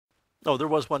Oh, there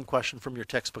was one question from your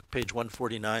textbook, page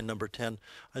 149, number 10.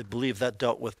 I believe that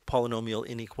dealt with polynomial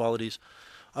inequalities.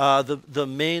 The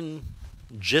main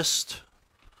gist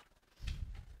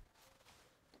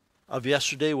of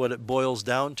yesterday, what it boils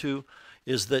down to,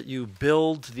 is that you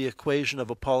build the equation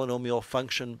of a polynomial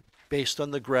function based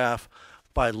on the graph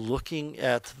by looking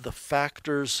at the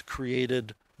factors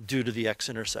created due to the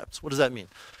x-intercepts. What does that mean?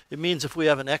 It means if we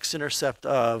have an x-intercept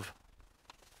of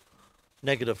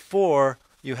 -4,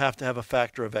 you have to have a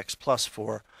factor of x plus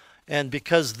 4. And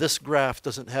because this graph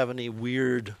doesn't have any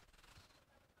weird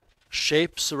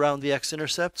shapes around the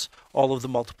x-intercepts, all of the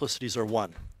multiplicities are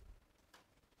 1.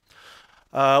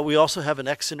 We also have an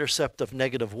x-intercept of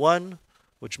 -1,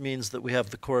 which means that we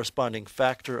have the corresponding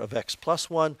factor of x plus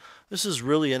 1. This is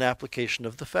really an application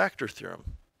of the factor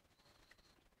theorem.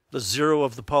 The 0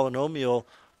 of the polynomial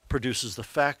produces the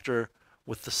factor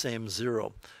with the same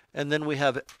 0. And then we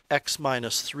have x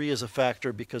minus 3 as a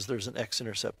factor because there's an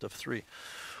x-intercept of 3.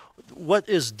 What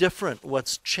is different,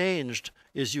 what's changed,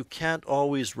 is you can't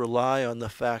always rely on the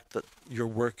fact that your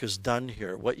work is done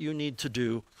here. What you need to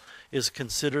do is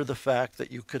consider the fact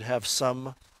that you could have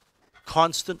some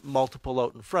constant multiple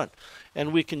out in front.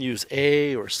 And we can use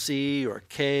A or C or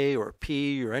K or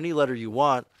P or any letter you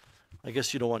want. I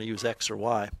guess you don't want to use X or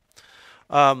Y.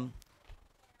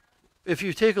 If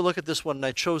you take a look at this one, and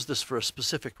I chose this for a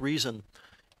specific reason,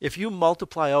 if you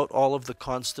multiply out all of the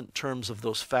constant terms of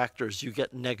those factors, you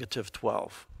get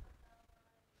 -12.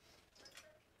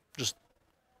 Just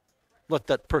let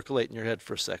that percolate in your head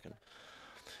for a second.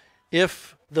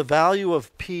 If the value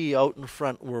of P out in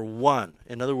front were 1,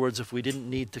 in other words, if we didn't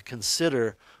need to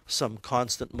consider some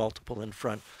constant multiple in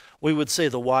front, we would say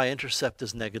the y-intercept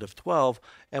is -12,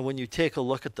 and when you take a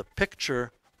look at the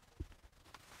picture,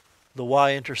 the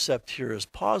y-intercept here is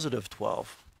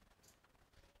 +12.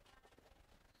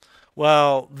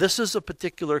 Well, this is a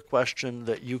particular question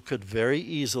that you could very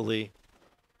easily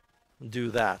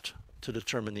do that to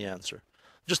determine the answer.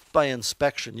 Just by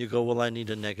inspection, you go, well, I need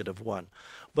a -1.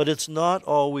 But it's not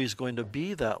always going to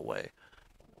be that way.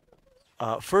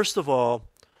 First of all,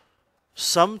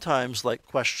 sometimes, like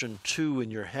question 2 in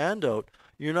your handout,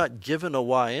 you're not given a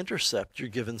y-intercept, you're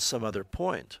given some other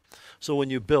point. So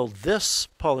when you build this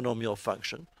polynomial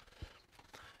function,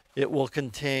 it will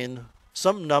contain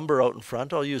some number out in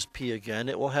front. I'll use P again.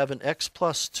 It will have an x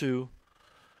plus 2.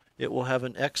 It will have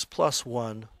an x plus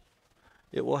 1.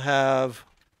 It will have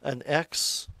an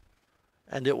x,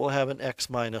 and it will have an x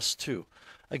minus 2.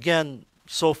 Again,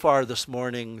 so far this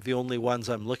morning, the only ones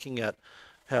I'm looking at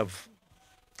have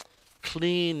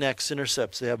clean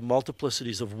x-intercepts. They have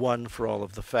multiplicities of 1 for all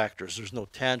of the factors. There's no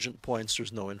tangent points.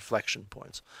 There's no inflection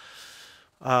points.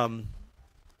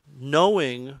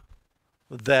 Knowing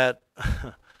that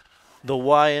the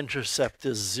y-intercept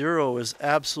is 0 is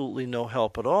absolutely no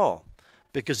help at all,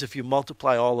 because if you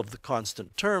multiply all of the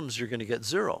constant terms, you're going to get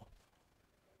 0.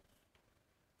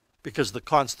 Because the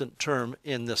constant term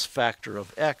in this factor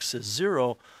of x is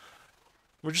 0,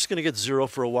 we're just going to get 0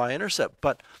 for a y-intercept.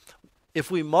 But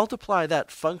if we multiply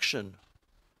that function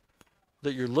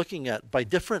that you're looking at by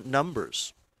different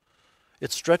numbers,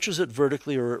 it stretches it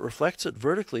vertically or it reflects it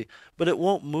vertically, but it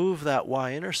won't move that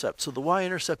y-intercept. So the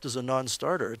y-intercept is a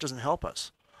non-starter. It doesn't help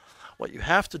us. What you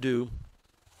have to do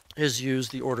is use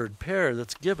the ordered pair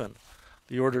that's given.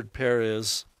 The ordered pair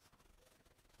is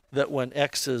that when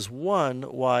x is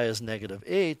 1, y is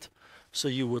 -8. So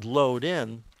you would load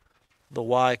in the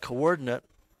y coordinate,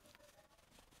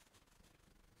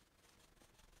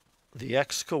 the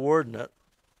x coordinate,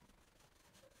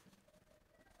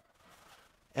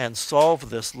 and solve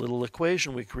this little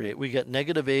equation we create. We get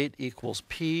 -8 equals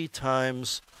P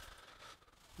times,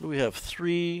 we have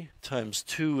 3 times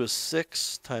 2 is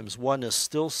 6 times 1 is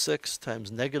still 6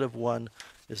 times -1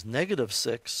 is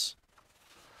 -6.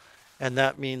 And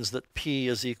that means that P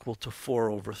is equal to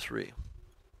 4/3,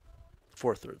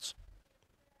 4/3.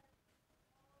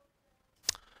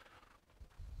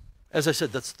 As I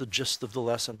said, that's the gist of the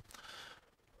lesson.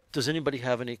 Does anybody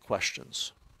have any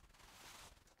questions?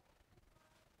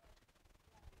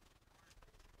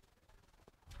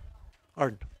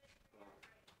 Arden?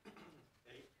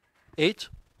 8?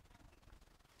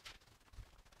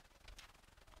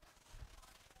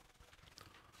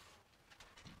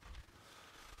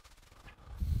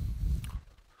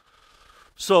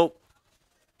 So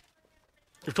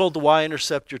you're told the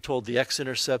y-intercept, you're told the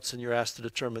x-intercepts, and you're asked to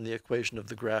determine the equation of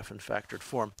the graph in factored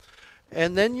form.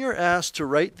 And then you're asked to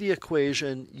write the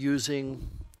equation using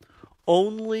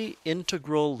only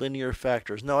integral linear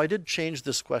factors. Now, I did change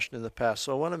this question in the past,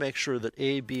 so I want to make sure that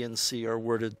A, B, and C are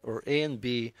worded, or A and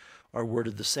B are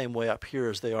worded the same way up here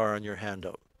as they are on your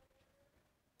handout.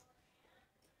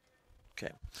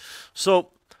 Okay, so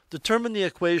determine the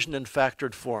equation in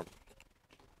factored form.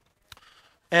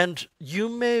 And you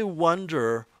may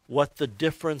wonder what the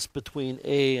difference between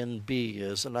A and B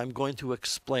is, and I'm going to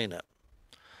explain it.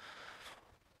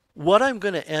 What I'm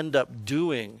going to end up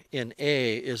doing in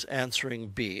A is answering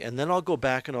B, and then I'll go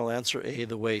back and I'll answer A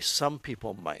the way some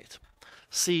people might.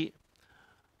 See,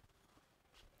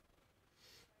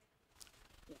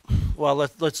 well,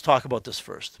 let's talk about this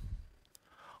first.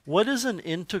 What is an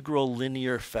integral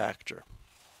linear factor?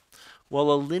 Well,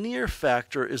 a linear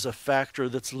factor is a factor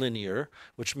that's linear,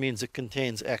 which means it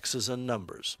contains x's and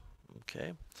numbers.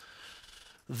 Okay.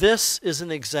 This is an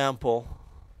example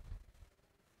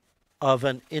of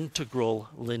an integral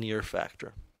linear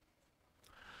factor.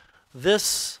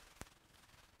 This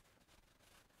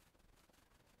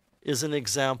is an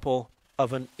example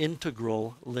of an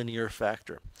integral linear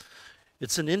factor.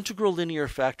 It's an integral linear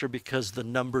factor because the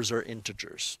numbers are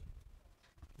integers.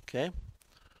 Okay?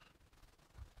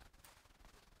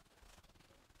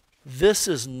 This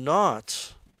is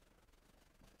not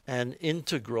an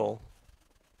integral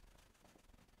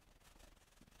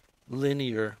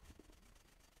linear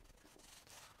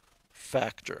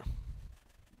factor.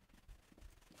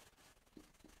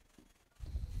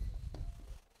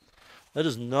 That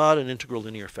is not an integral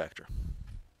linear factor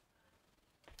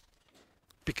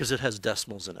because it has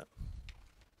decimals in it.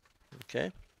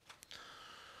 Okay?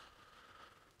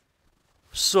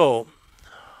 So,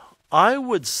 I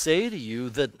would say to you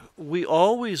that we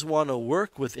always want to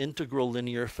work with integral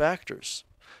linear factors.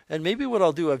 And maybe what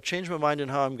I'll do, I've changed my mind in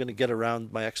how I'm going to get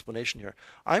around my explanation here.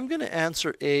 I'm going to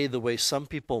answer A the way some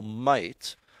people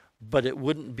might, but it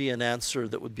wouldn't be an answer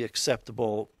that would be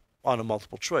acceptable on a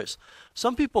multiple choice.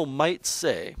 Some people might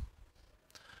say,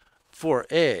 for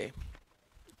A,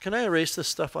 can I erase this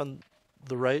stuff on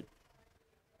the right?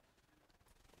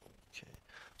 Okay.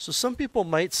 So some people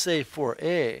might say for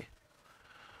A,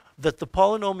 that the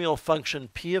polynomial function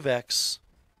p of x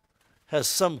has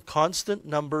some constant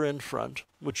number in front,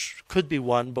 which could be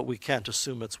 1, but we can't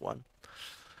assume it's 1.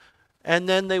 And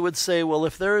then they would say, well,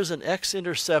 if there is an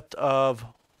x-intercept of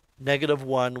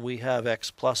 -1, we have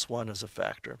x plus 1 as a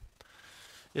factor.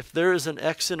 If there is an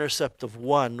x-intercept of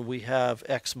 1, we have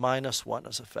x minus 1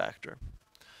 as a factor.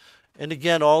 And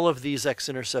again, all of these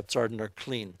x-intercepts are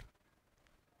clean.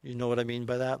 You know what I mean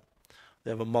by that?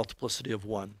 They have a multiplicity of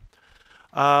 1.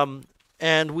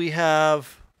 And we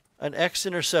have an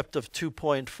x-intercept of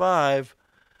 2.5,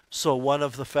 so one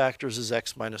of the factors is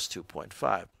x minus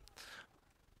 2.5.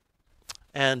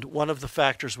 And one of the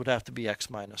factors would have to be x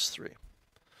minus 3.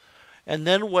 And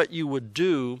then what you would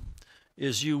do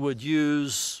is you would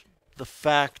use the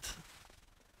fact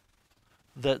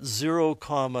that 0,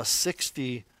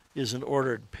 60 is an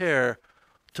ordered pair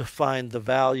to find the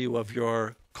value of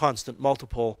your constant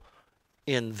multiple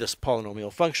in this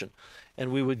polynomial function.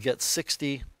 And we would get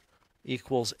 60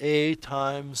 equals a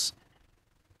times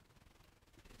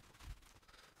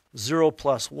 0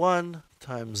 plus 1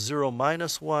 times 0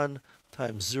 minus 1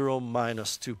 times 0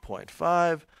 minus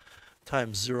 2.5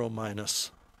 times 0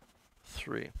 minus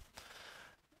 3.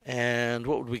 And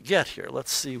what would we get here?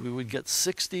 Let's see. We would get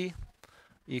 60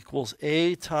 equals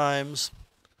a times,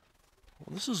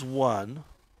 well, this is 1.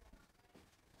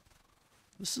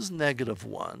 This is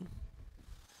 -1.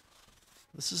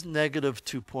 This is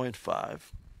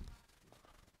 -2.5.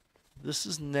 This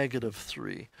is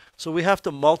 -3. So we have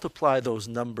to multiply those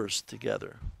numbers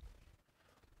together.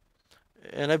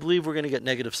 And I believe we're going to get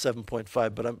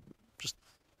 -7.5, but I'm just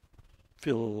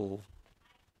feel a little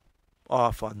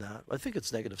off on that. I think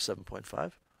it's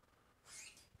 -7.5.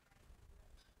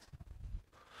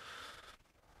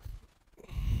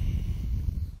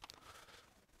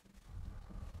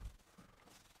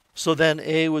 So then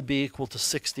A would be equal to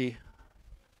 60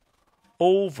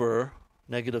 over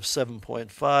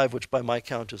 -7.5, which by my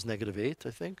count is -8,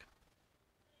 I think.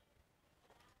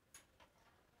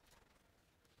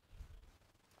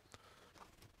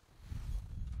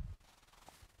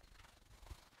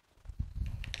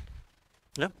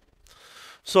 Yeah.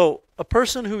 So a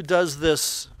person who does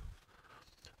this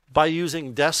by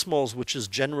using decimals, which is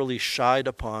generally shied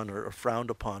upon or frowned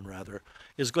upon rather,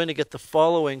 is going to get the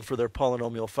following for their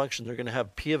polynomial function. They're going to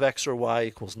have p of x or y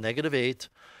equals -8,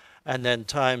 and then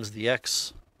times the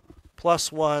x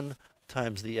plus 1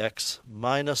 times the x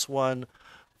minus 1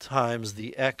 times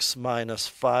the x minus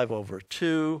 5 over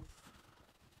 2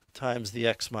 times the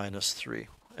x minus 3.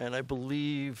 And I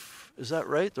believe, is that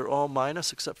right? They're all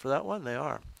minus except for that one? They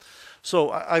are.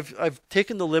 So I've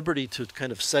taken the liberty to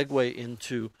kind of segue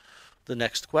into the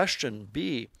next question,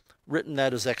 B, written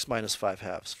that as x minus 5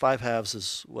 halves. 5 halves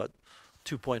is what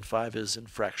 2.5 is in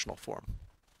fractional form.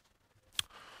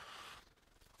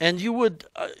 And you would,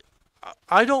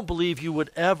 I don't believe you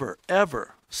would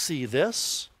ever see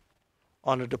this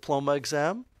on a diploma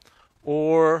exam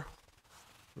or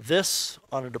this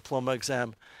on a diploma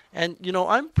exam. And, you know,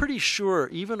 I'm pretty sure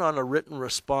even on a written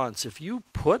response, if you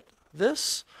put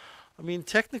this, I mean,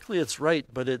 technically it's right,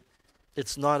 but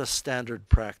it's not a standard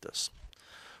practice.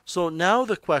 So now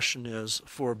the question is,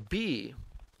 for B,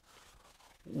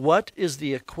 what is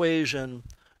the equation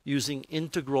using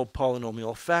integral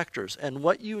polynomial factors? And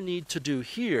what you need to do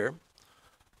here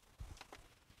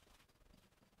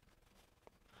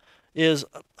is,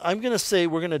 I'm going to say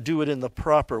we're going to do it in the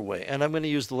proper way. And I'm going to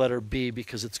use the letter B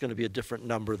because it's going to be a different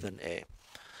number than A.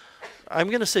 I'm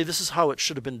going to say this is how it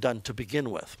should have been done to begin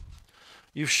with.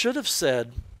 You should have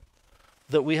said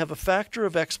that we have a factor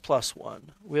of x plus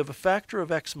 1. We have a factor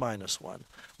of x minus 1.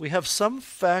 We have some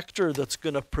factor that's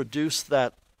going to produce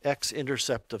that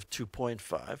x-intercept of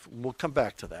 2.5. We'll come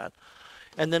back to that.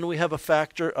 And then we have a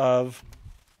factor of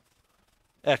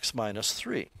x minus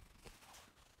 3.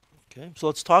 Okay, so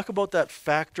let's talk about that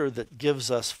factor that gives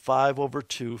us 5 over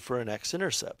 2 for an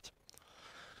x-intercept.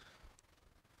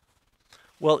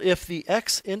 Well, if the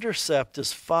x-intercept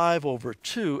is 5 over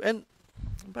 2, and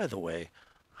by the way,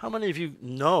 how many of you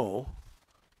know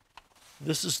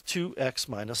this is 2x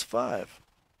minus 5?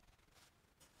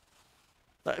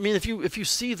 I mean, if you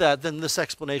see that, then this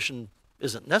explanation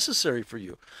isn't necessary for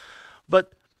you.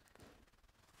 But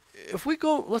if we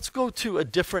go, let's go to a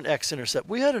different x-intercept.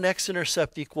 We had an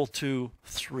x-intercept equal to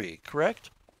 3,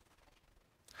 correct?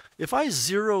 If I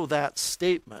zero that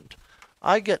statement,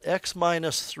 I get x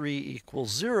minus 3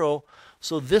 equals 0.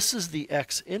 So this is the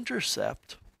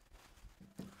x-intercept.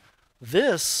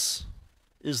 This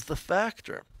is the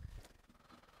factor.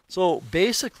 So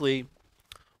basically,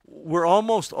 we're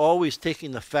almost always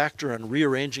taking the factor and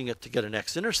rearranging it to get an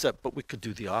x-intercept, but we could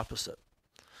do the opposite.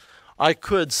 I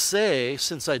could say,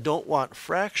 since I don't want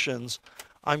fractions,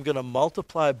 I'm going to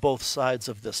multiply both sides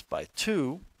of this by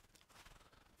 2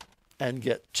 and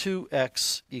get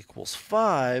 2x equals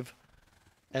 5,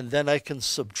 and then I can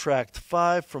subtract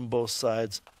 5 from both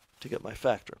sides to get my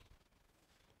factor.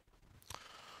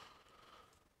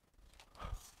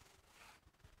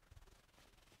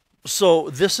 So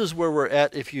this is where we're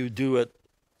at if you do it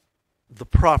the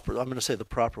proper, I'm going to say the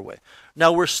proper way.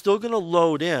 Now we're still going to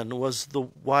load in, was the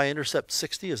y-intercept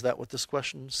 60? Is that what this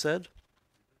question said?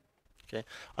 Okay,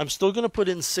 I'm still going to put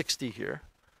in 60 here,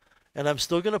 and I'm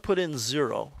still going to put in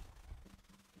 0.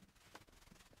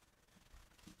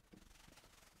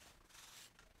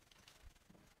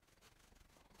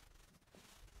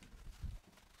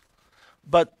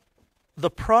 But the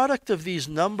product of these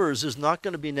numbers is not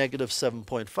going to be negative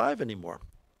 7.5 anymore.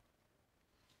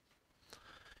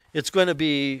 It's going to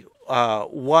be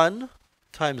 1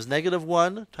 times negative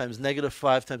 1 times negative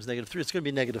 5 times negative 3. It's going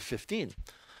to be negative 15.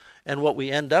 And what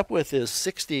we end up with is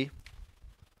 60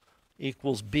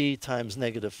 equals b times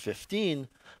negative 15.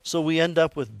 So we end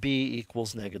up with b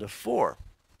equals negative 4.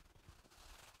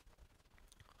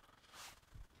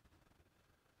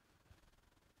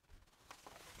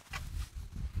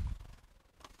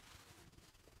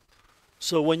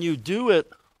 So when you do it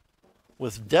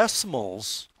with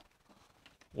decimals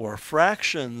or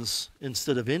fractions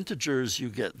instead of integers, you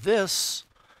get this.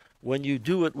 When you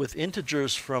do it with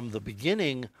integers from the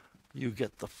beginning, you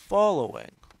get the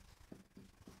following.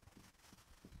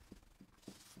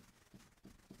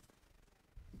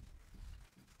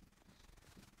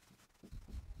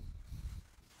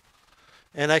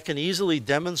 And I can easily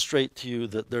demonstrate to you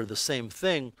that they're the same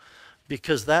thing,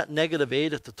 because that negative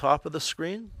 8 at the top of the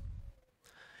screen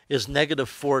is negative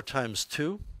 4 times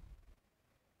 2.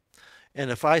 And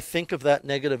if I think of that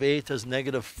negative 8 as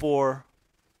negative 4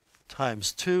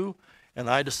 times 2, and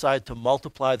I decide to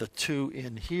multiply the 2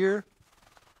 in here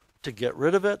to get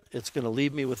rid of it, it's going to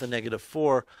leave me with a negative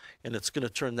 4, and it's going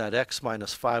to turn that x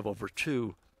minus 5 over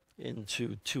 2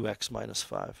 into 2x minus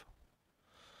 5.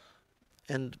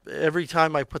 And every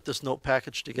time I put this note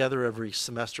package together every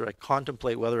semester, I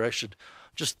contemplate whether I should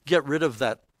just get rid of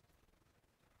that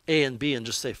a and b and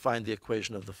just say find the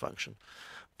equation of the function.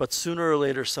 But sooner or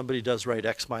later somebody does write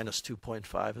x minus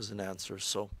 2.5 as an answer,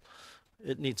 so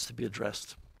it needs to be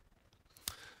addressed.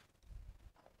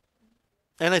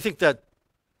 And I think that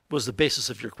was the basis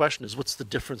of your question, is what's the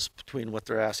difference between what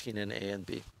they're asking in A and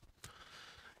B?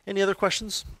 Any other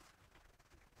questions?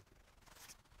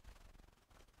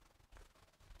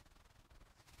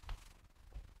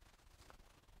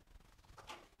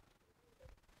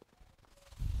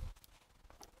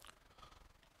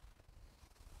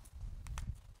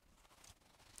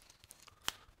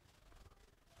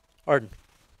 Arden.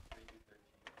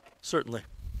 Certainly.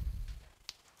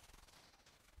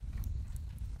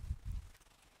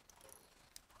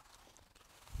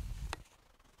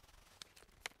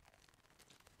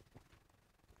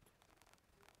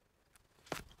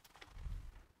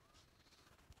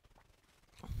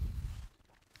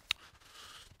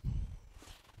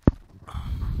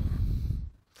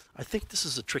 I think this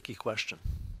is a tricky question.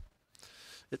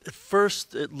 At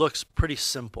first, it looks pretty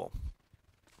simple.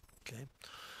 Okay.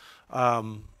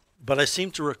 But I seem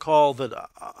to recall that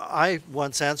I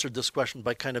once answered this question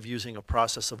by kind of using a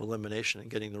process of elimination and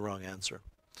getting the wrong answer.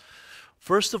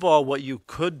 First of all, what you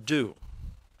could do,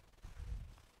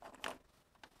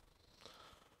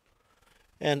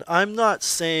 and I'm not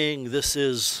saying this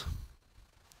is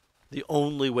the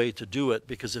only way to do it,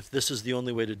 because if this is the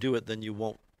only way to do it, then you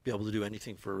won't be able to do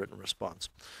anything for a written response.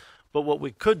 But what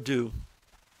we could do,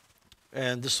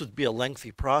 and this would be a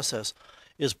lengthy process,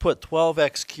 is put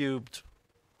 12x cubed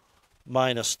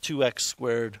minus 2x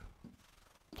squared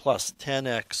plus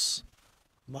 10x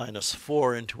minus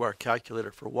 4 into our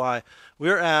calculator for y.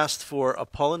 We're asked for a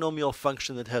polynomial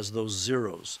function that has those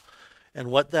zeros.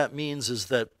 And what that means is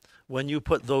that when you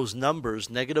put those numbers,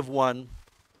 -1,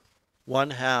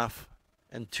 1/2,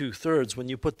 and 2/3, when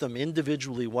you put them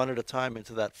individually one at a time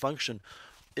into that function,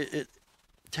 it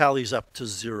tallies up to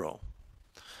 0.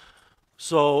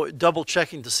 So double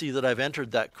checking to see that I've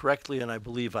entered that correctly, and I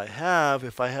believe I have.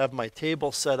 If I have my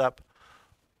table set up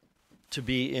to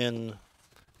be in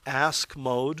ask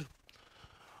mode,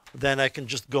 then I can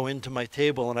just go into my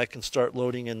table and I can start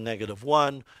loading in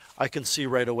 -1. I can see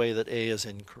right away that A is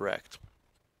incorrect.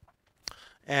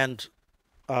 And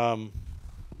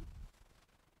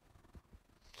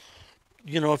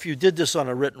you know, if you did this on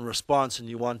a written response and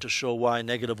you wanted to show why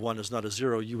 -1 is not a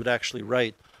 0, you would actually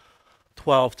write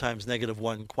 12 times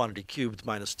 -1 quantity cubed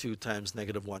minus 2 times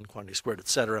 -1 quantity squared,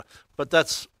 etc. But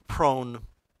that's prone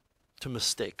to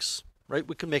mistakes, right?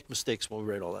 We can make mistakes when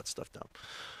we write all that stuff down.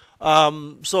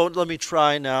 So let me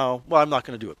try now. Well, I'm not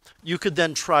going to do it. You could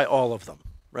then try all of them,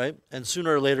 right? And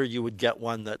sooner or later you would get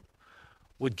one that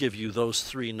would give you those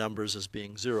 3 numbers as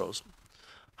being zeros.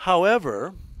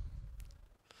 However,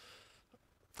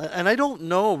 and I don't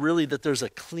know really that there's a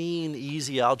clean,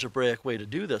 easy algebraic way to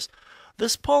do this.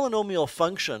 This polynomial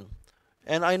function,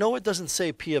 and I know it doesn't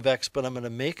say p of x, but I'm going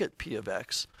to make it p of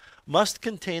x, must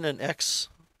contain an x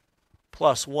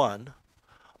plus 1,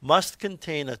 must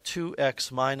contain a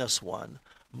 2x minus 1,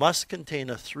 must contain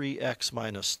a 3x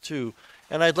minus 2,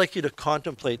 and I'd like you to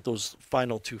contemplate those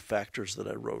final 2 factors that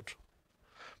I wrote.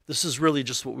 This is really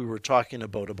just what we were talking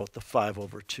about the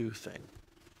 5/2 thing.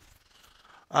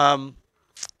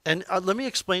 And let me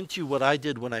explain to you what I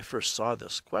did when I first saw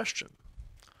this question.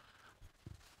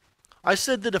 I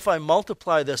said that if I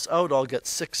multiply this out, I'll get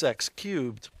 6x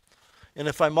cubed. And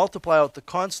if I multiply out the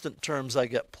constant terms, I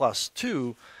get plus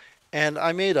 2. And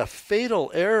I made a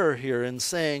fatal error here in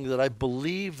saying that I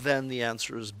believe then the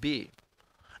answer is B.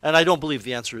 And I don't believe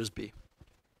the answer is B.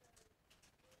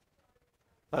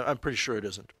 I'm pretty sure it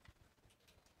isn't.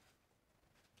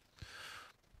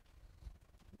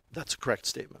 That's a correct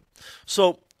statement.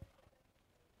 So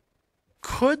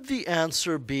could the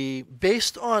answer be,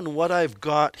 based on what I've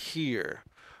got here,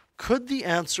 could the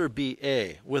answer be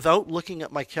A without looking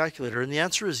at my calculator? And the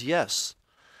answer is yes.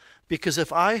 Because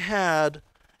if I had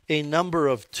a number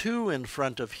of 2 in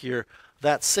front of here,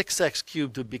 that 6x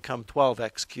cubed would become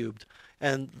 12x cubed.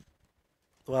 And,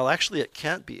 well, actually it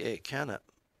can't be A, can it?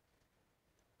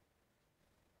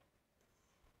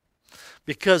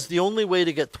 Because the only way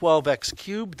to get 12x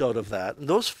cubed out of that, and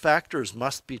those factors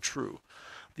must be true,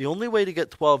 the only way to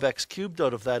get 12x cubed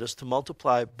out of that is to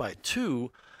multiply by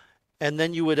 2, and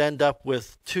then you would end up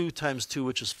with 2 times 2,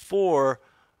 which is 4.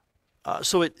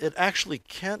 So it actually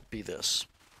can't be this,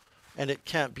 and it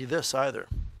can't be this either.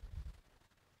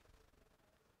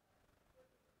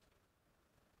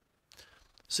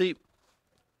 See,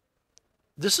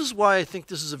 this is why I think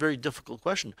this is a very difficult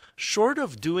question. Short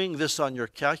of doing this on your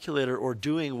calculator or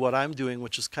doing what I'm doing,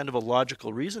 which is kind of a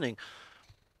logical reasoning,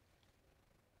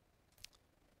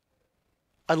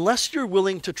 unless you're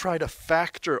willing to try to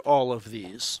factor all of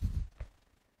these,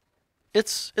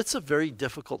 it's a very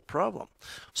difficult problem.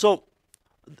 So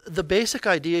the basic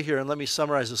idea here, and let me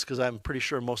summarize this because I'm pretty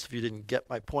sure most of you didn't get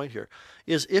my point here,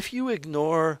 is if you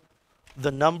ignore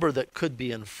the number that could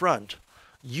be in front,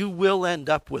 you will end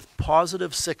up with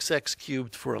positive 6x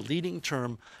cubed for a leading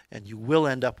term, and you will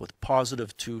end up with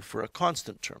positive 2 for a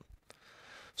constant term.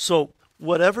 So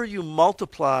whatever you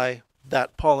multiply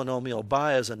that polynomial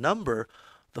by as a number,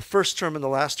 the first term and the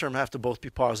last term have to both be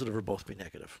positive or both be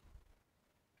negative.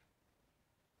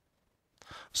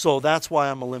 So that's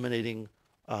why I'm eliminating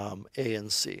A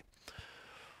and C.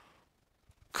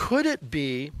 Could it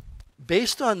be,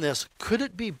 based on this, could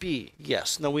it be B?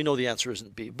 Yes. Now we know the answer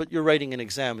isn't B, but you're writing an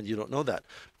exam and you don't know that.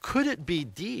 Could it be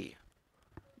D?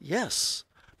 Yes.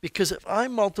 Because if I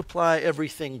multiply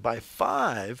everything by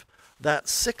 5, that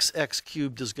 6x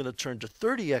cubed is going to turn to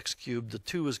 30x cubed. The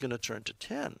 2 is going to turn to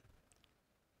 10.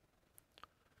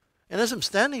 And as I'm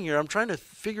standing here, I'm trying to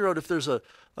figure out if there's a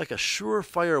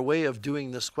surefire way of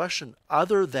doing this question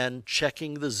other than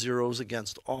checking the zeros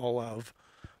against all of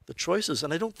the choices.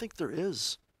 And I don't think there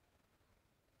is.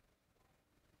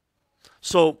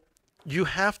 So you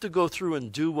have to go through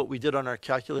and do what we did on our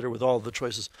calculator with all of the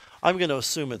choices. I'm going to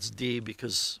assume it's D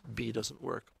because B doesn't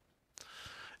work.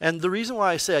 And the reason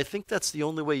why I say I think that's the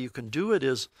only way you can do it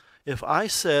is if I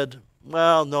said,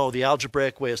 well, no, the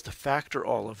algebraic way is to factor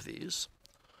all of these.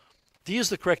 D is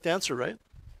the correct answer, right?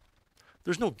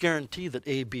 There's no guarantee that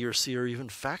A, B, or C are even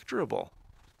factorable.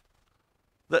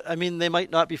 I mean, they might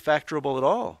not be factorable at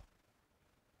all.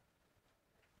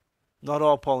 Not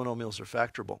all polynomials are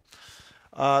factorable.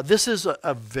 This is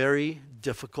a very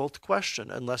difficult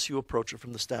question unless you approach it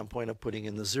from the standpoint of putting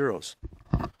in the zeros.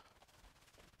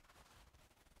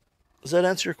 Does that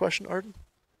answer your question, Arden?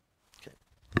 Okay.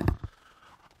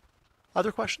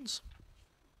 Other questions?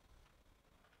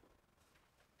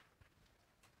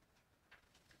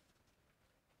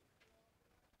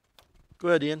 Go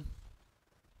ahead, Ian.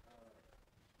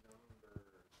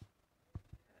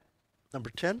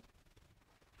 Number 10.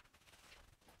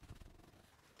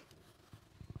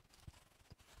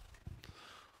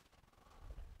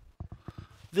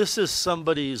 This is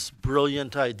somebody's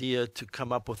brilliant idea to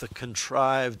come up with a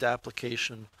contrived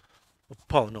application of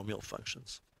polynomial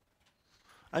functions.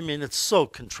 I mean, it's so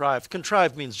contrived.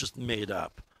 Contrived means just made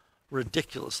up,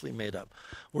 ridiculously made up.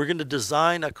 We're going to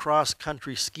design a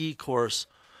cross-country ski course,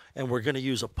 and we're going to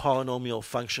use a polynomial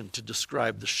function to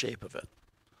describe the shape of it.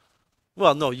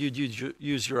 Well, no, you'd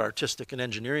use your artistic and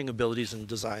engineering abilities and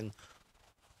design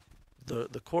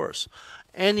the course.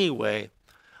 Anyway,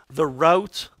 the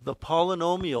route, the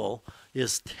polynomial,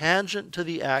 is tangent to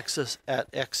the axis at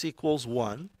x equals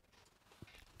 1,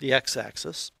 the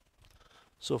x-axis.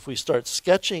 So if we start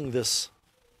sketching this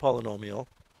polynomial,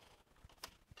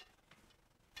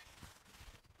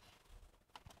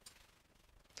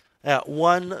 at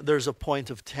 1, there's a point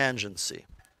of tangency.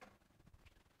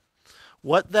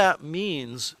 What that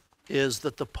means is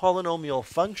that the polynomial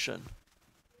function,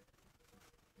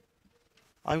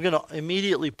 I'm going to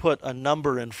immediately put a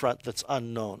number in front that's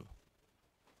unknown.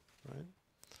 Right?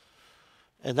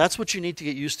 And that's what you need to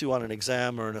get used to on an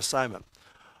exam or an assignment.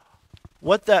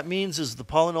 What that means is the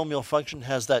polynomial function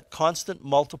has that constant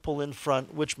multiple in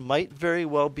front, which might very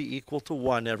well be equal to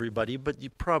 1, everybody, but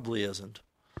it probably isn't.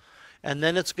 And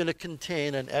then it's going to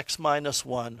contain an x minus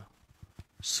 1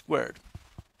 squared.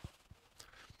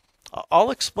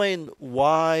 I'll explain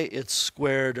why it's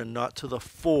squared and not to the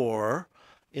 4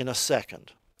 in a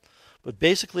second. But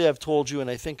basically I've told you, and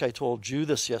I think I told you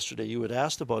this yesterday, you had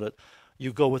asked about it,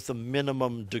 you go with the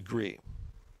minimum degree.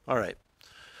 All right.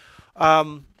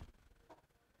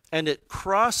 And it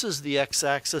crosses the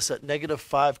x-axis at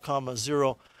 -5,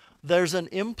 0. There's an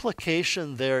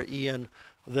implication there, Ian,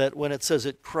 that when it says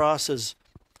it crosses,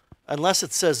 unless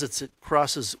it says it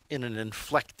crosses in an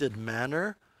inflected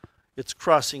manner, it's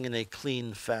crossing in a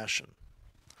clean fashion.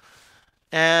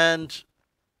 And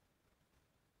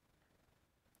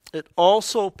it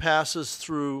also passes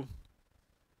through,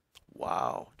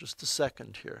 wow, just a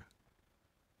second here.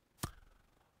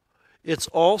 It's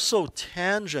also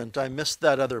tangent, I missed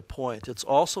that other point, it's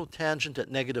also tangent at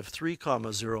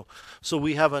 -3, 0. So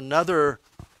we have another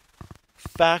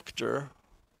factor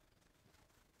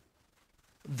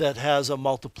that has a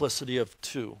multiplicity of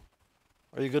 2.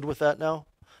 Are you good with that now?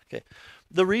 Okay.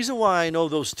 The reason why I know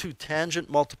those two tangent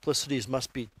multiplicities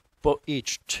must be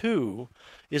each 2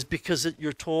 is because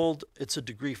you're told it's a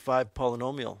degree 5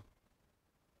 polynomial.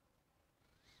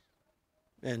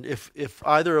 And if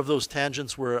either of those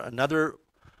tangents were another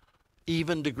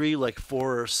even degree like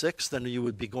 4 or 6, then you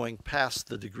would be going past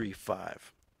the degree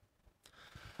 5.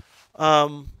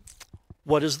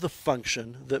 What is the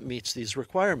function that meets these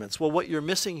requirements? Well, what you're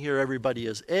missing here, everybody,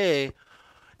 is A.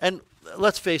 And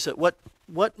let's face it,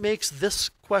 what makes this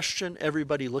question,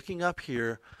 everybody looking up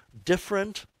here,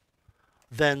 different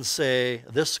than, say,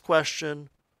 this question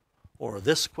or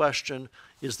this question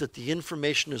is that the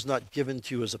information is not given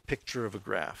to you as a picture of a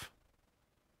graph.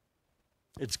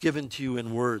 It's given to you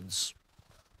in words.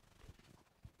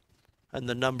 And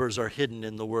the numbers are hidden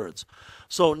in the words.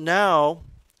 So now,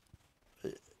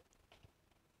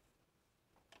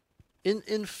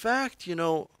 in fact, you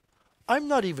know, I'm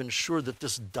not even sure that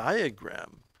this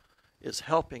diagram is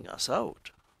helping us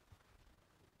out.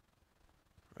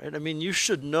 Right? I mean, you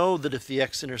should know that if the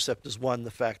x-intercept is 1,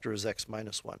 the factor is x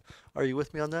minus 1. Are you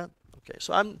with me on that? Okay,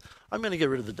 so I'm going to get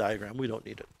rid of the diagram. We don't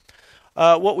need it.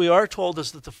 What we are told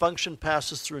is that the function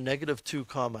passes through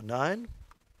 -2, 9.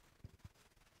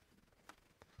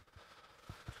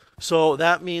 So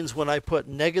that means when I put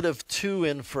 -2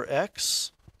 in for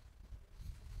x,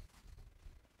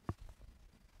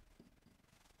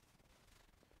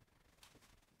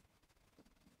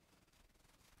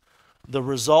 The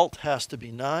result has to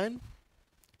be 9.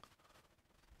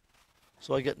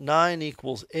 So I get 9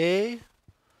 equals A.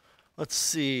 Let's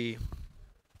see.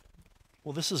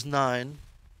 Well, this is 9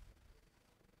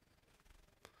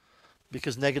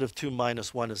 because negative 2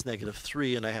 minus 1 is negative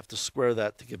 3, and I have to square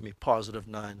that to give me positive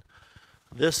 9.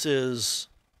 This is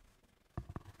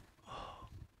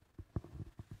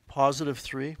positive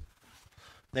 3.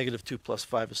 Negative 2 plus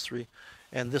 5 is 3.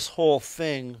 And this whole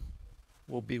thing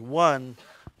will be 1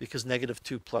 because negative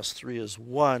 2 plus 3 is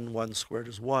 1. 1 squared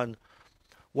is 1.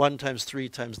 1 times 3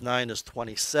 times 9 is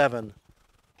 27.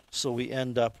 So we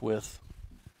end up with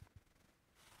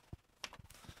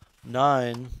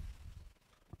 9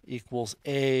 equals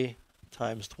A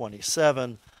times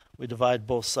 27. We divide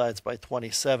both sides by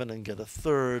 27 and get a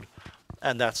third.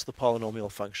 And that's the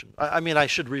polynomial function. I mean, I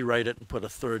should rewrite it and put a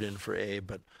third in for A,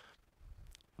 but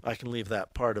I can leave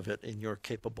that part of it in your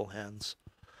capable hands.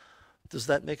 Does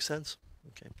that make sense?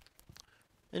 Okay.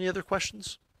 Any other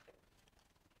questions?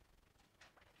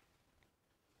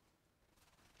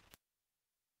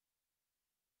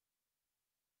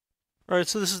 All right,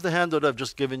 so this is the handout I've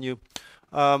just given you.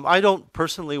 I don't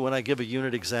personally, when I give a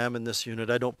unit exam in this unit,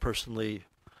 I don't personally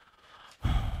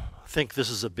think this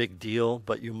is a big deal,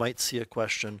 but you might see a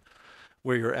question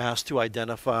where you're asked to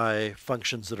identify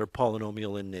functions that are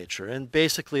polynomial in nature. And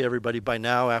basically everybody by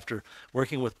now, after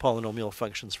working with polynomial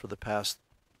functions for the past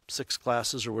 6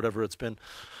 classes or whatever it's been,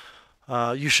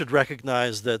 you should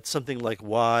recognize that something like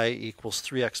y equals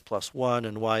 3x plus 1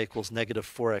 and y equals negative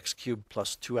 4x cubed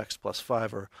plus 2x plus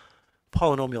 5 are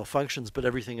polynomial functions, but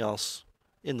everything else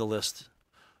in the list,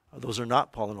 those are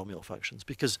not polynomial functions,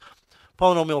 because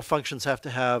polynomial functions have to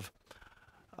have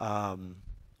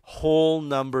whole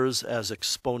numbers as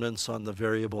exponents on the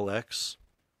variable x,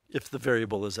 if the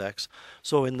variable is x.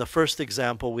 So in the first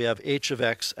example, we have h of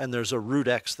x, and there's a root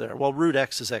x there. Well, root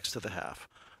x is x to the half.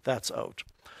 That's out.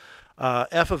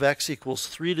 F of x equals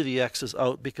 3 to the x is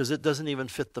out because it doesn't even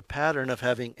fit the pattern of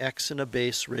having x in a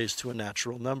base raised to a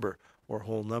natural number or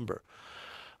whole number.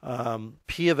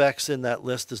 P of x in that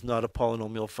list is not a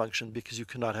polynomial function because you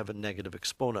cannot have a negative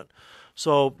exponent.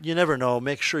 So you never know.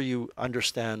 Make sure you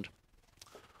understand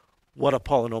what a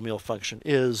polynomial function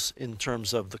is in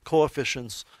terms of the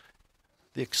coefficients,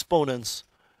 the exponents,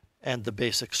 and the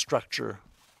basic structure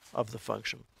of the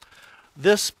function.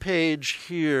 This page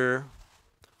here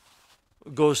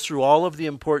goes through all of the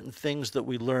important things that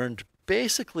we learned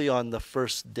basically on the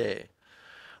first day.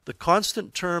 The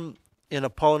constant term in a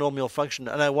polynomial function,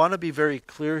 and I want to be very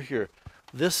clear here,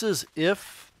 this is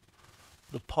if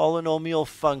the polynomial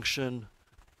function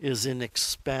is in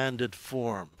expanded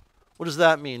form. What does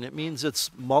that mean? It means it's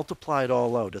multiplied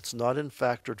all out. It's not in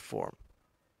factored form.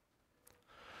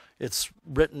 It's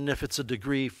written, if it's a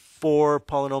degree 4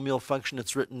 polynomial function,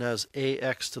 it's written as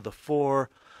ax to the 4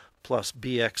 plus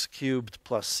bx cubed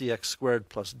plus cx squared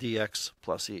plus dx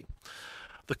plus e.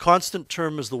 The constant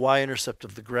term is the y-intercept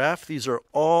of the graph. These are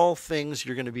all things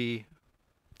you're going to be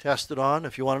tested on.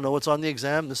 If you want to know what's on the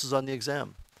exam, this is on the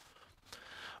exam.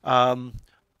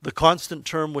 The constant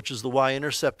term, which is the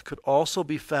y-intercept, could also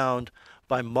be found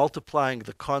by multiplying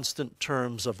the constant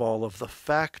terms of all of the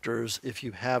factors if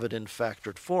you have it in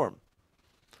factored form.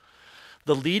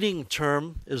 The leading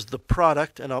term is the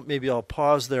product, and maybe I'll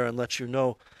pause there and let you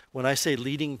know, when I say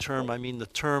leading term, I mean the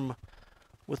term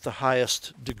with the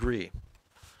highest degree.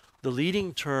 The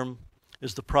leading term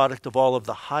is the product of all of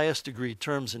the highest degree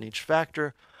terms in each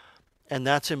factor, and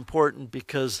that's important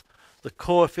because the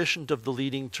coefficient of the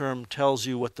leading term tells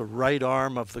you what the right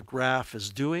arm of the graph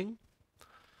is doing.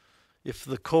 If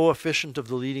the coefficient of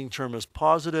the leading term is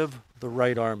positive, the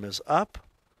right arm is up.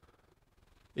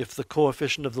 If the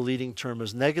coefficient of the leading term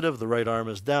is negative, the right arm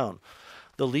is down.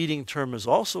 The leading term is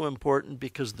also important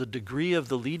because the degree of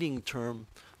the leading term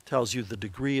tells you the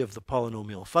degree of the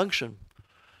polynomial function.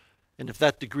 And if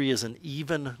that degree is an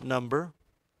even number,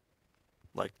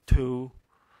 like 2,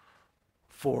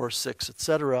 4, 6,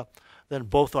 etc., then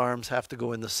both arms have to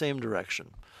go in the same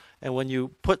direction. And when you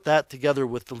put that together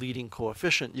with the leading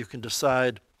coefficient, you can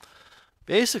decide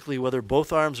basically whether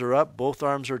both arms are up, both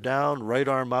arms are down, right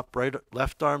arm up,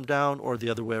 left arm down, or the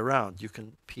other way around. You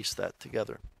can piece that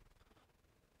together.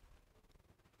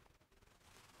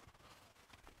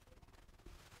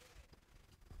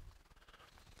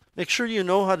 Make sure you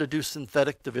know how to do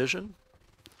synthetic division.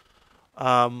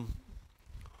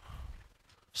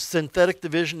 Synthetic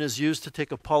division is used to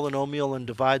take a polynomial and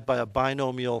divide by a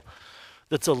binomial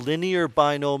that's a linear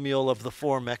binomial of the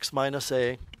form x minus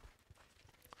a.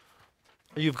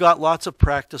 You've got lots of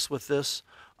practice with this.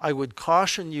 I would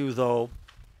caution you, though,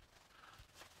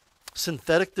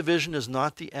 synthetic division is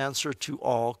not the answer to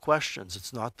all questions.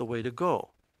 It's not the way to go.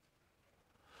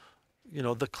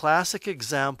 the classic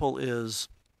example is,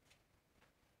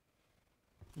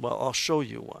 well, I'll show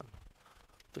you one.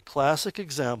 The classic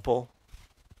example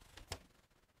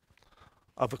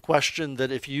of a question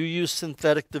that if you use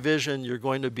synthetic division, you're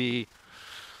going to be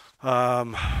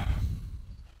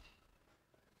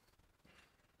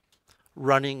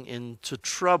running into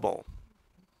trouble.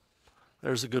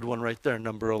 There's a good one right there,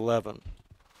 number 11.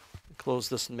 Close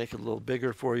this and make it a little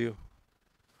bigger for you.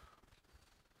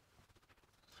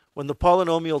 When the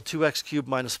polynomial 2x cubed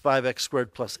minus 5x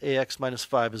squared plus ax minus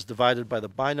 5 is divided by the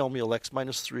binomial x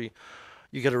minus 3,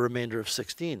 you get a remainder of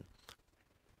 16.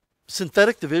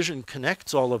 Synthetic division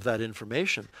connects all of that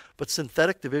information, but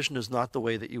synthetic division is not the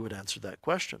way that you would answer that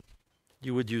question.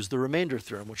 You would use the remainder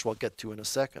theorem, which we'll get to in a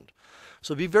second.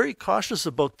 So be very cautious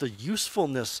about the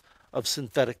usefulness of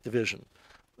synthetic division.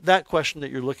 That question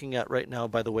that you're looking at right now,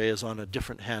 by the way, is on a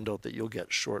different handout that you'll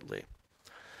get shortly.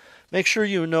 Make sure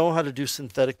you know how to do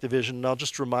synthetic division, and I'll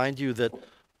just remind you that,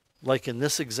 like in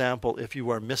this example, if you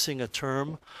are missing a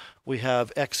term, we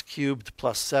have x cubed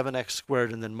plus 7x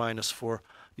squared and then minus 4.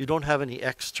 You don't have any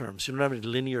x terms. You don't have any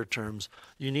linear terms.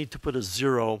 You need to put a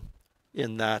 0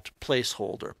 in that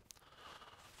placeholder.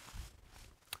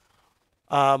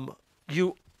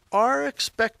 You are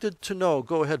expected to know.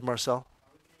 Go ahead, Marcel.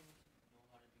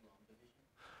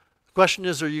 The question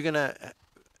is, are you going to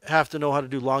have to know how to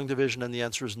do long division? And the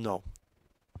answer is no.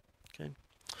 Okay.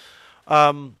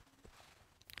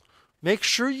 Make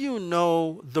sure you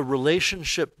know the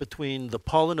relationship between the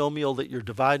polynomial that you're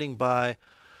dividing by,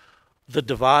 the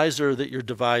divisor that you're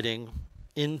dividing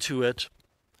into it,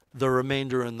 the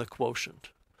remainder, and the quotient.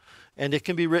 And it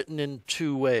can be written in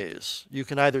two ways. You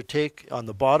can either take, on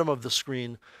the bottom of the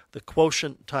screen, the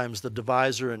quotient times the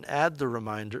divisor and add the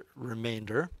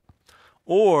remainder,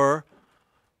 or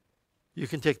you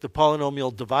can take the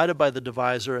polynomial divided by the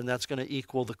divisor, and that's going to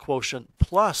equal the quotient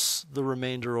plus the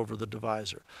remainder over the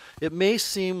divisor. It may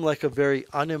seem like a very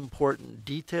unimportant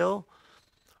detail,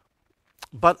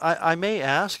 but I may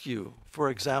ask you, for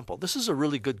example, this is a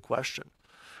really good question,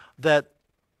 that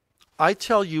I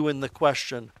tell you in the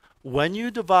question, when you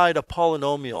divide a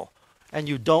polynomial and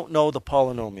you don't know the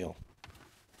polynomial,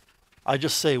 I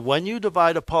just say when you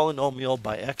divide a polynomial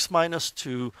by x minus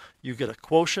 2, you get a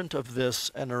quotient of this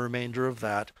and a remainder of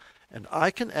that. And I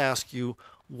can ask you,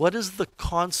 what is the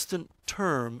constant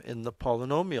term in the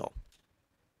polynomial?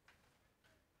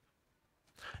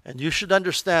 And you should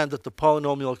understand that the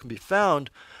polynomial can be found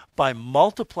by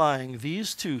multiplying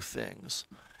these two things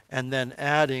and then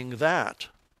adding that.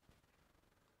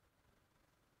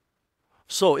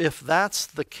 So if that's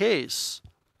the case,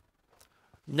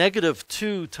 negative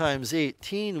 2 times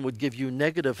 18 would give you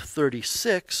negative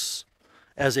 36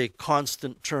 as a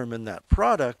constant term in that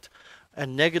product,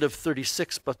 and negative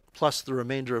 36 plus the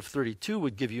remainder of 32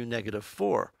 would give you negative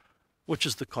 4, which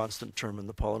is the constant term in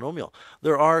the polynomial.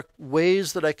 There are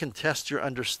ways that I can test your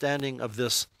understanding of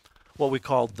this, what we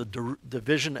call the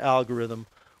division algorithm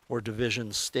or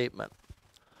division statement.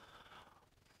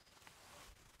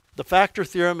 The factor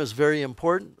theorem is very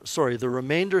important. Sorry, the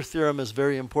remainder theorem is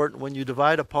very important. When you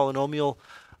divide a polynomial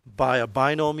by a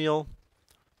binomial,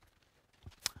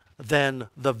 then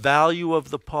the value of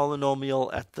the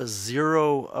polynomial at the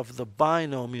 0 of the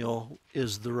binomial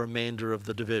is the remainder of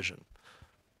the division.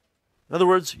 In other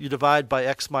words, you divide by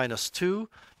x minus 2.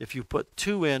 If you put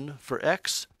 2 in for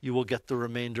x, you will get the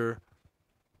remainder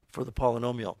for the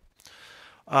polynomial.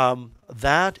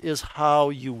 That is how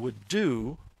you would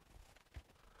do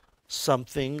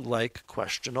something like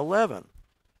question 11.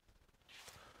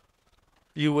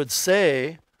 You would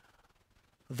say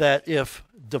that if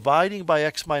dividing by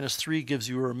x minus 3 gives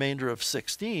you a remainder of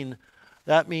 16,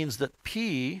 that means that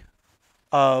p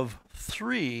of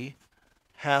 3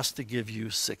 has to give you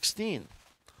 16.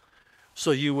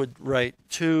 So you would write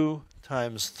 2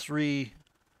 times 3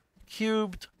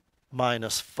 cubed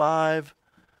minus 5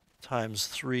 times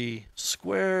 3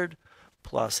 squared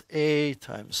plus a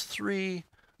times 3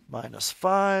 minus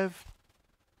 5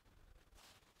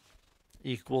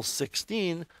 equals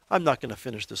 16. I'm not going to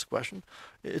finish this question.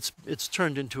 It's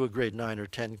turned into a grade 9 or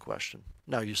 10 question.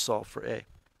 Now you solve for a.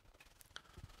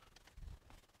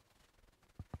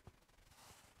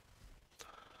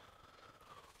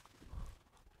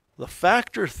 The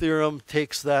factor theorem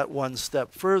takes that one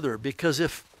step further, because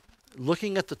if,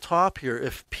 looking at the top here,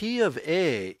 if p of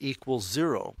a equals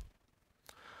 0,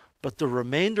 but the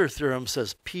remainder theorem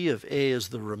says p of a is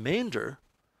the remainder,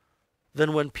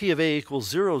 then when p of a equals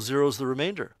 0, 0 is the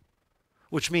remainder,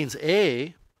 which means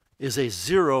a is a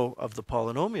 0 of the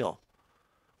polynomial,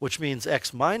 which means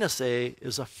x minus a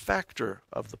is a factor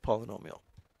of the polynomial.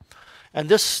 And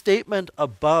this statement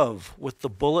above with the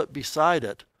bullet beside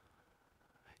it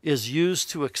is used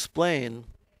to explain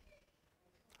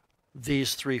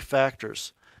these three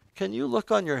factors. Can you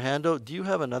look on your handout? Do you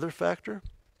have another factor?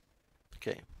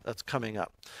 Okay, that's coming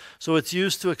up. So it's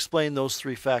used to explain those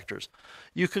three factors.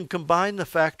 You can combine the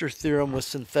factor theorem with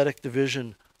synthetic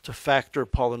division to factor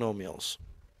polynomials.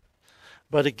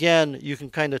 But again, you can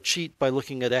kind of cheat by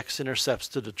looking at x-intercepts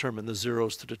to determine the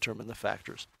zeros, to determine the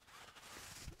factors.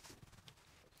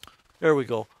 There we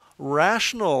go.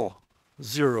 Rational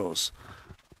zeros.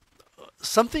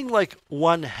 Something like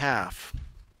 1/2.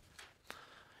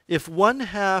 If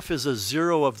 1/2 is a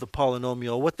zero of the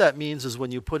polynomial, what that means is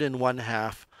when you put in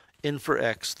 1/2 in for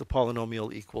x, the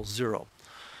polynomial equals 0.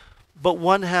 But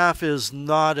 1/2 is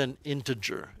not an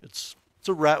integer. It's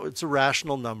a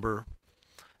rational number.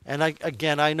 And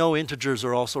again, I know integers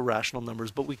are also rational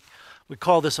numbers, but we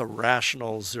call this a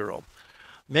rational zero.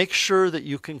 Make sure that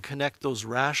you can connect those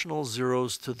rational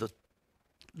zeros to the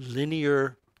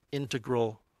linear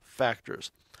integral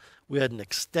factors. We had an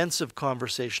extensive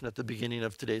conversation at the beginning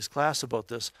of today's class about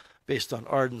this based on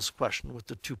Arden's question with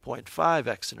the 2.5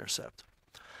 x-intercept.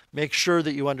 Make sure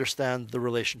that you understand the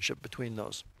relationship between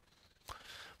those.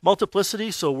 Multiplicity,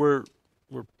 so we're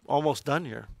almost done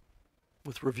here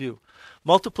with review.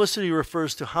 Multiplicity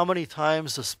refers to how many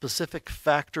times a specific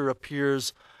factor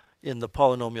appears in the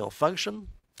polynomial function,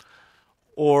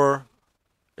 or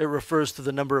it refers to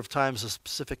the number of times a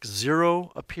specific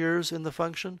zero appears in the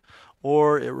function,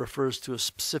 or it refers to a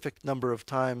specific number of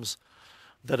times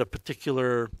that a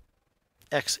particular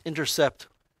x-intercept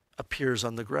appears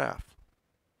on the graph.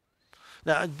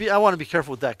 Now, I want to be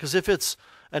careful with that, because if it's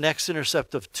an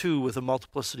x-intercept of 2 with a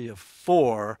multiplicity of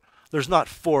 4, there's not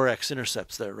 4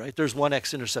 x-intercepts there, right? There's one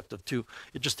x-intercept of 2.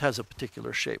 It just has a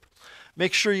particular shape.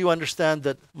 Make sure you understand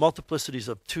that multiplicities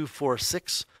of 2, 4,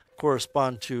 6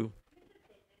 correspond to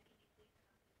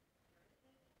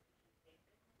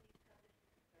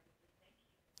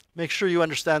Make sure you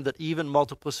understand that even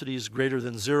multiplicities greater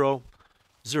than 0,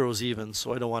 0 is even,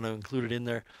 so I don't want to include it in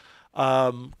there,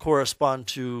 correspond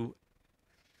to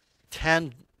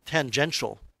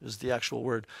tangential is the actual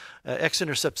word,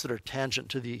 x-intercepts that are tangent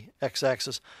to the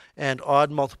x-axis, and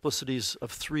odd multiplicities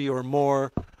of 3 or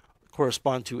more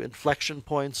correspond to inflection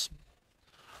points.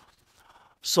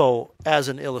 So as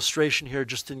an illustration here,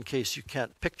 just in case you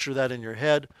can't picture that in your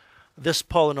head, this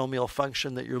polynomial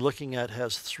function that you're looking at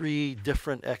has 3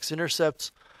 different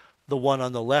x-intercepts. The one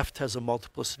on the left has a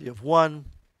multiplicity of 1.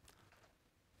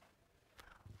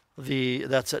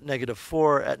 That's at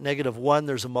 -4. At -1,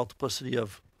 there's a multiplicity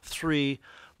of 3.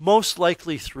 Most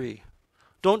likely 3.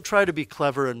 Don't try to be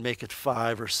clever and make it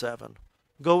 5 or 7.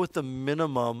 Go with the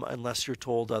minimum unless you're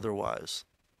told otherwise,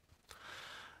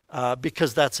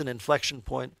 because that's an inflection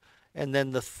point. And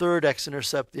then the third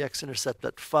x-intercept, the x-intercept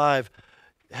at 5,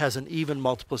 has an even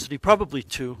multiplicity, probably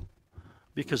 2,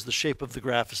 because the shape of the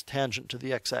graph is tangent to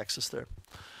the x-axis there.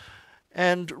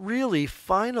 And really,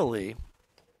 finally,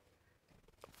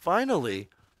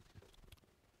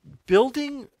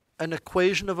 building an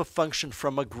equation of a function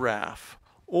from a graph,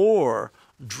 or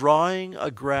drawing a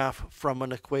graph from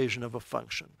an equation of a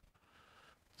function.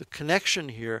 The connection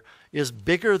here is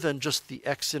bigger than just the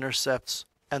x-intercepts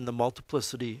and the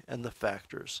multiplicity and the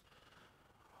factors.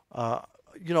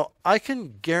 You know, I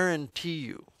can guarantee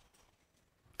you,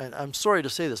 and I'm sorry to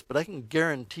say this, but I can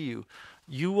guarantee you,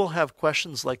 you will have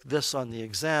questions like this on the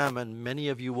exam, and many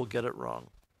of you will get it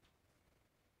wrong.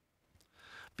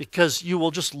 Because you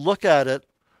will just look at it.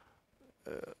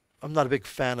 I'm not a big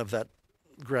fan of that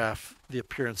graph, the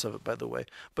appearance of it, by the way.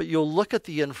 But you'll look at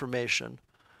the information,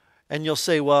 and you'll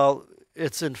say, well,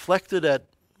 it's inflected at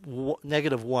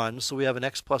 -1, so we have an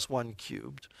x plus 1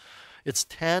 cubed. It's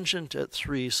tangent at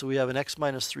 3, so we have an x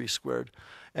minus 3 squared.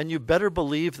 And you better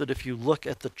believe that if you look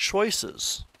at the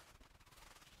choices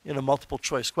in a multiple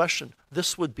choice question,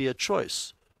 this would be a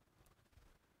choice.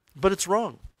 But it's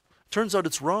wrong. Turns out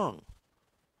it's wrong.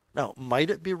 Now, might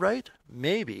it be right?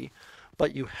 Maybe.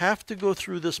 But you have to go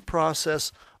through this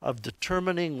process of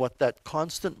determining what that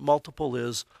constant multiple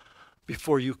is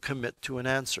before you commit to an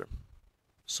answer.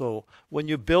 So when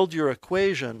you build your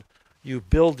equation, you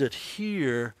build it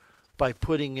here by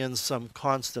putting in some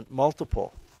constant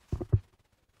multiple.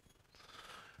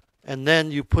 And then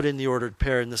you put in the ordered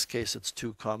pair. In this case, it's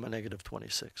 2,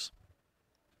 -26.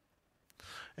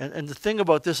 And the thing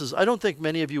about this is I don't think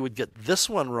many of you would get this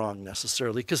one wrong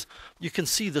necessarily, because you can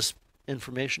see this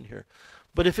information here.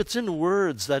 But if it's in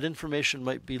words, that information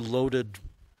might be loaded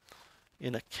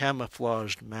in a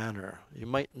camouflaged manner. You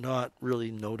might not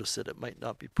really notice it. It might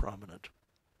not be prominent.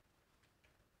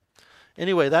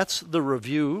 Anyway, that's the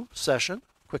review session.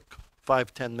 Quick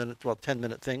 5-10 minute, well,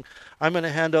 10-minute thing. I'm going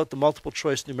to hand out the multiple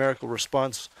choice numerical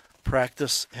response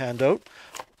practice handout.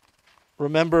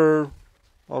 Remember,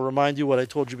 I'll remind you what I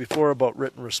told you before about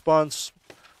written response.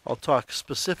 I'll talk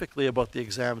specifically about the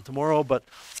exam tomorrow, but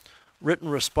written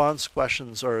response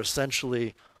questions are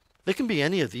essentially, they can be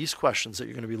any of these questions that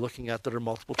you're going to be looking at that are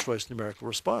multiple choice numerical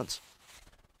response.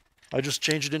 I just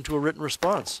change it into a written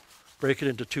response. Break it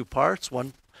into two parts,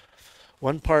 one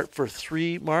part for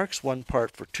 3 marks, one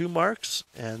part for 2 marks,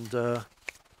 and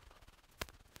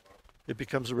it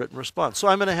becomes a written response. So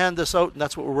I'm going to hand this out, and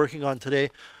that's what we're working on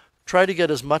today. Try to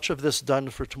get as much of this done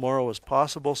for tomorrow as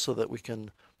possible so that we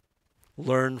can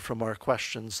learn from our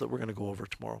questions that we're going to go over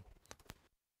tomorrow.